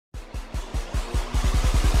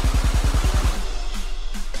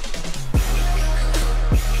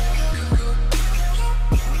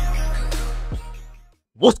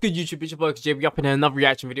What's good, YouTube? It's your boy JB up in another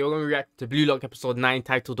reaction video. We're gonna react to Blue Lock episode 9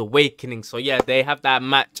 titled Awakening. So yeah, they have that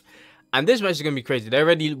match, and this match is gonna be crazy. They're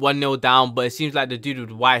already 1-0 down, but it seems like the dude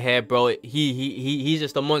with white hair, bro, he's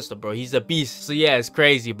just a monster, bro. He's a beast. So yeah, it's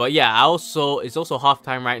crazy. But yeah, it's also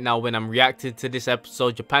halftime right now when I'm reacting to this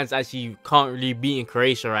episode. Japan's actually currently beating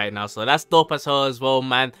Croatia right now, so that's dope as hell as well,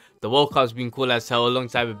 man. The World Cup's been cool as hell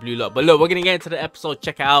alongside with Blue Lock. But look, we're gonna get into the episode.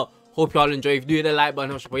 Check it out. Hope y'all enjoy. If you do, hit the like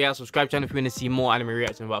button, subscribe channel if you want to see more anime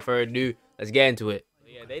reaction. Without further ado, let's get into it.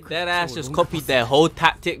 Yeah, they dead ass just copied their whole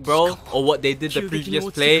tactic, bro, or what they did the previous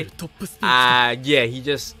play. Yeah,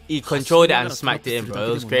 he controlled it and smacked it in,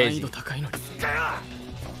 bro. It was crazy.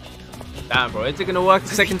 Damn, bro, is it gonna work the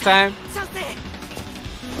second time?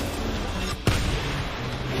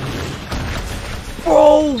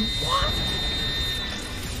 Bro, what?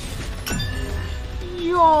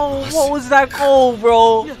 Yo, what was that goal,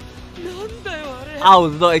 bro? I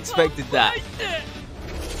was not expecting that.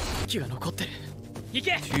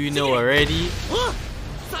 2-0 already.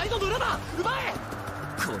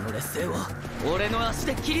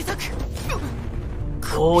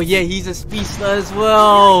 Oh yeah, he's a speedster as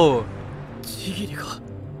well.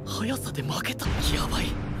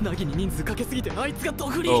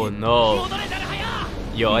 Oh no.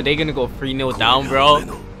 Yo, are they gonna go 3-0 down, bro?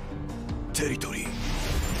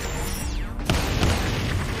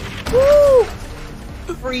 Woo!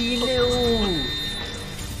 3-0.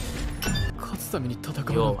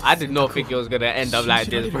 Yo, I did not think it was gonna end up like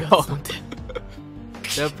this, bro.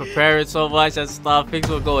 They're preparing so much and stuff. Things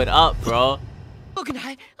were going up, bro.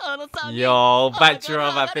 Yo,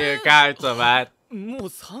 Bachira, my favorite character, man.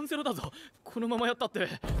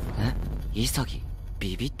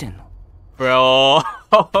 Bro.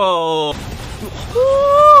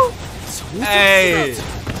 Hey.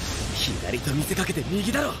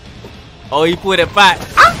 Oh, he put it back.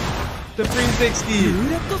 The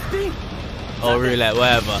 360. Oh, roulette,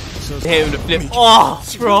 whatever. Hit him the flip. Oh,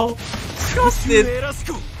 bro. Disgusting.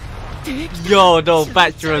 Yo, no,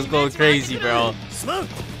 Bachira's going crazy, bro.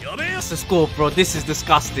 That's the score, bro. This is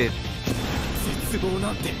disgusting.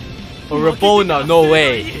 Oh, Rabona, no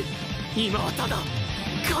way.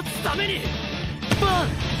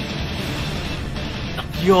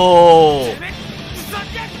 Yo.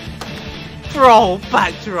 Bro,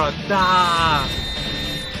 Bachira, nah.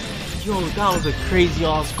 Yo, that was a crazy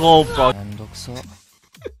ass goal, bro.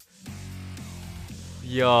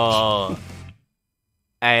 Yo.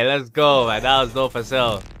 Hey, let's go, man. That was dope as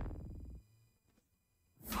hell.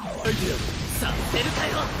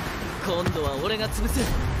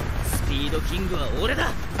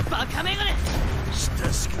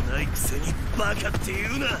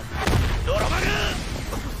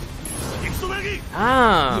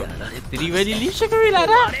 Ah, did he really leave Shikari like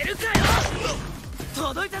that?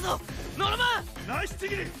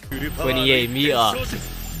 28 meter.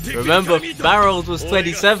 Remember, Barrels was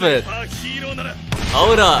 27.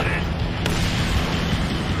 Hold up.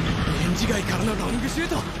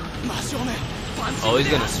 Oh, he's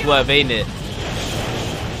gonna swerve, ain't it?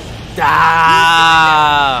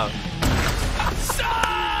 Damn!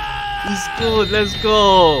 He scored, let's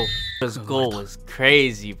go! His goal was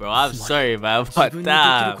crazy, bro. I'm sorry, man, but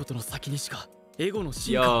damn.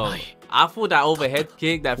 Yo, I thought that overhead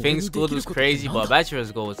kick that Thing scored was crazy, but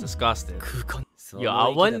Bachira's goal was disgusting. Yo, I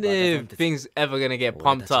wonder if Thing's ever gonna get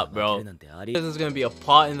pumped up, bro. There's gonna be a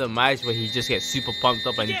part in the match where he just gets super pumped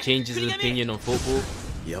up and he changes his opinion on football.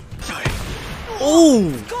 Yep.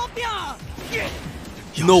 Oh!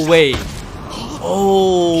 No way.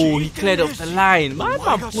 Oh, he cleared up the line. My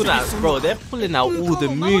man pulled out, bro. They're pulling out all the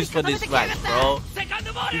moves for this match, bro.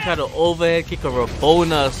 He tried an overhead kick, a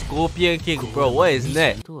Rabona, a scorpion kick, bro. What is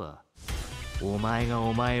next?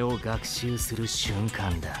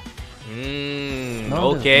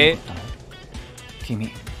 Okay.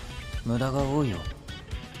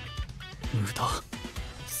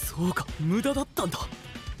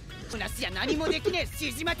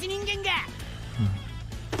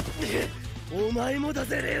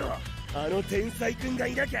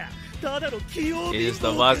 It's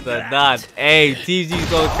the master done. Hey, TG's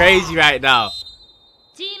going crazy right now.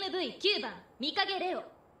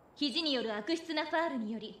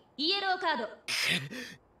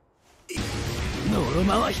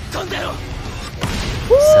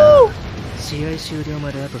 Woo!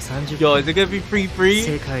 Yo, is it gonna be free?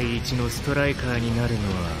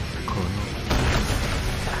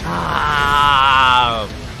 Ah!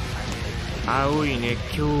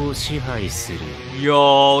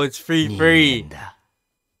 Yo, it's free.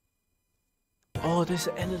 Oh, this is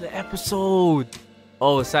the end of the episode.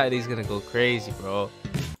 Oh, Saturday's gonna go crazy, bro.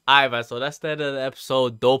 Alright, man, so that's the end of the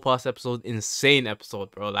episode. Dope ass episode, insane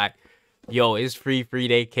episode, bro. Like, yo, it's free.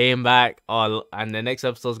 They came back, and the next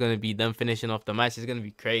episode is gonna be them finishing off the match. It's gonna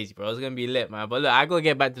be crazy, bro. It's gonna be lit, man. But look, I gotta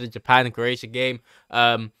get back to the Japan and Croatia game.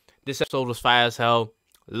 This episode was fire as hell.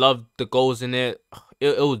 Loved the goals in it.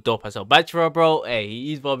 It was dope as hell. Bachelor, bro, hey,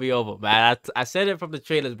 he's gonna be over, man. I said it from the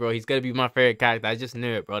trailers, bro. He's gonna be my favorite character. I just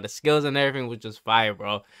knew it, bro. The skills and everything was just fire,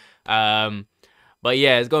 bro. But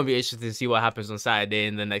yeah, it's gonna be interesting to see what happens on Saturday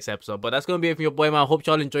in the next episode. But that's gonna be it from your boy, man. Hope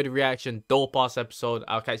y'all enjoyed the reaction. Dope ass episode.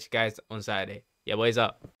 I'll catch you guys on Saturday. Yeah, boys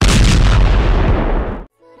up.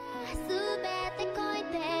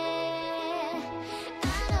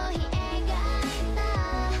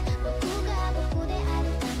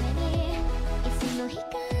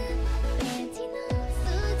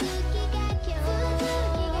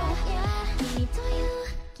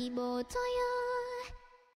希望という